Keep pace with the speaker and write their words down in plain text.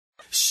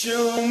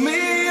Show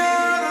me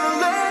how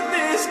to let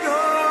this go.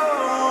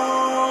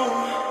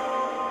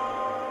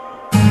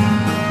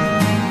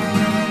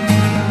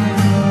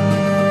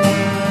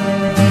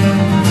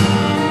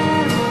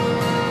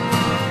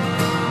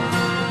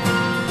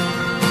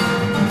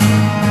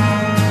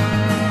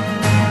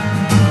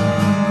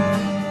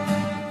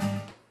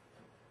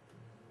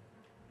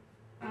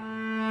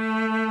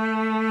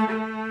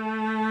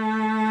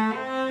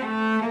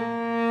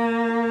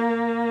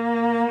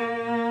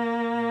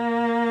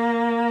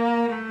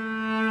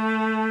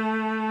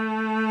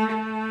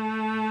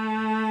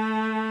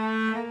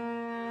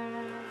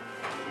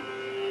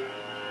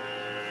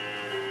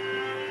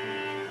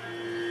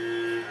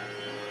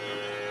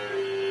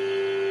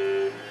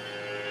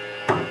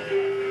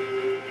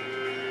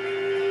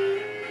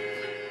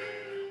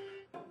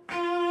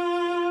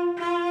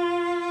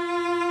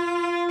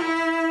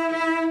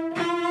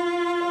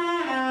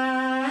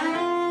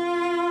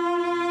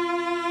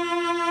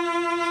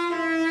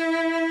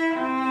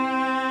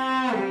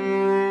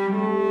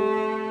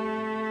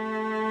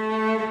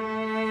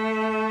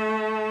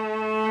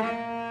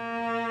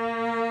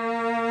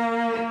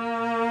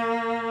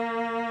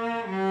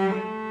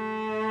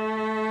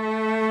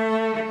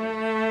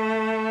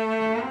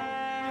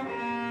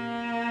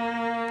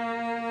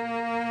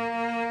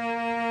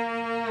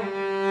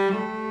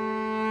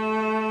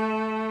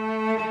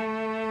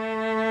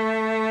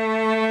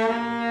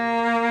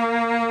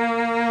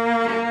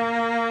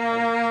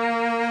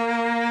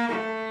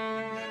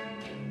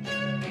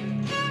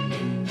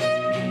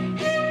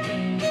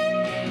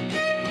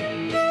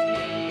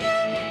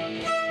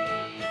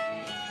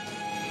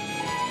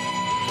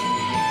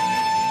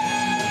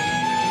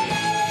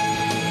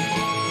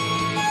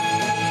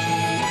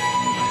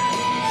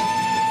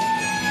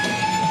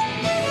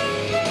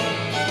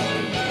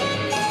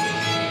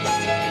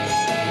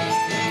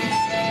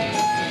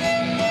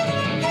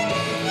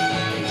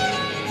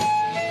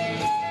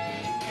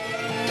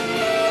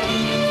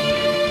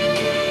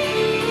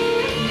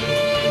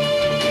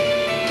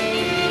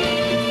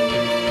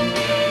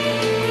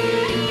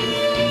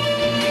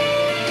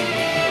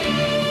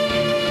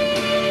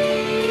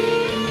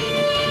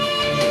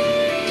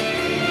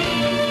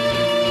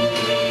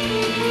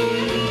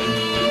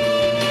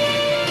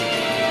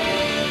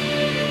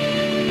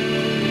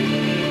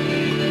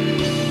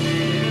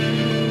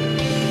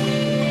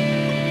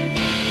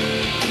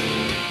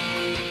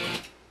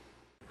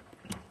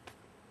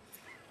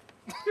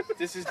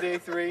 This is day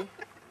 3,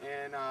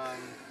 and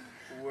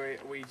we're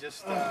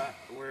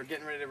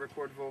getting ready to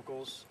record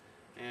vocals,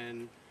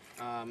 and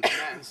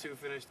Matt and Sue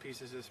finished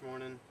pieces this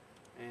morning,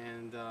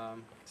 and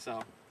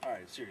so. All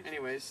right, serious.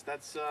 Anyways,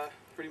 that's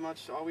pretty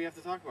much all we have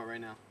to talk about right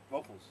now.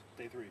 Vocals,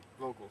 day 3.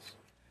 Vocals.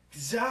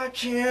 'Cause I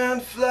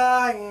can't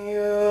fly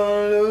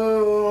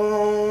alone.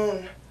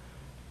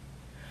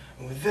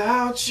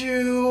 Without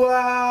you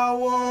I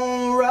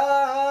won't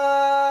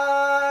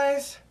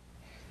rise,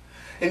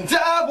 and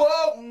I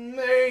won't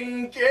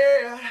make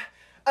it.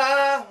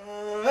 I've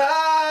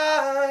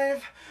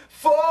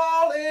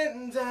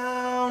fallen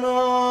down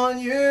on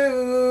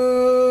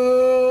you,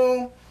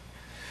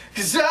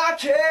 'cause I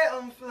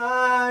can't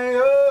fly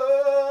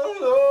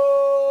alone.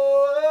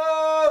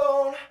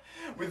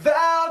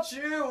 Without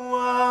you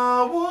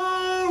I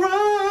won't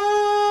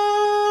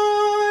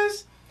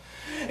rise,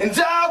 and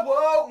I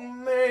won't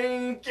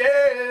make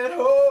it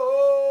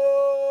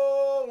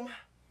home.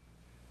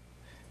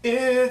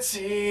 It's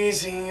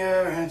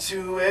easier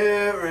to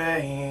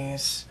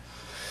erase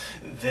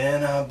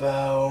than I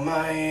bow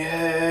my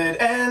head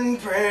and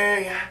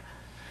pray.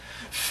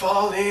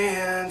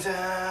 Falling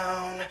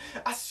down,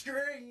 I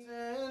scream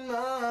in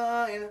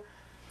mine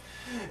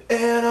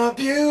and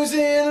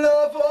abusing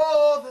love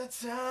all the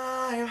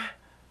time.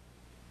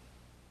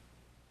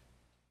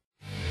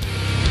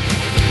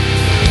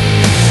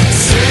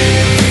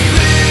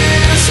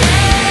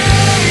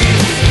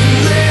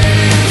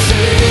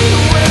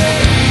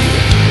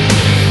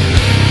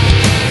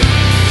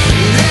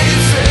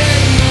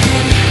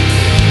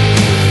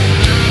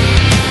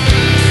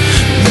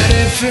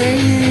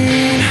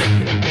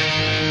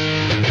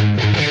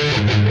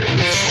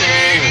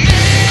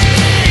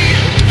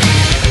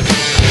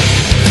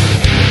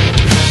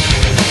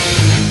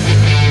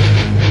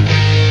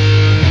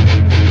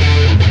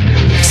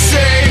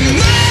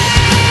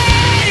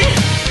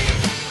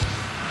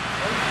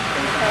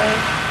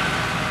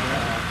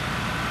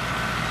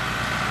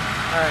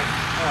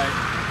 Alright,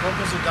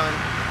 vocals are done.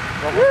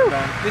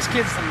 This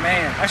kid's the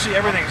man. Actually,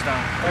 everything's done.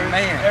 The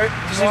man.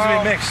 Just needs to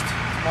be mixed.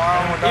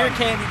 Tomorrow we're done. Ear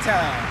candy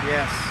time.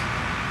 Yes,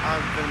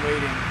 I've been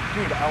waiting.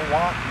 Dude, I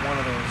want one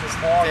of those. This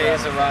day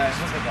has arrived.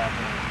 Look at that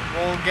thing.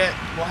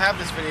 We'll have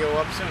this video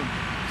up soon,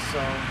 so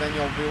then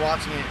you'll be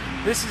watching it.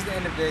 This is the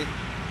end of day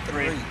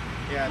 3.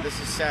 Yeah, this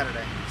is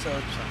Saturday. So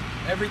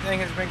everything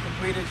has been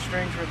completed.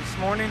 Strings were this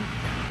morning.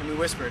 And we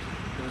whispered.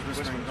 There was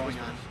whispering going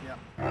on.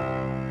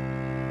 Yeah.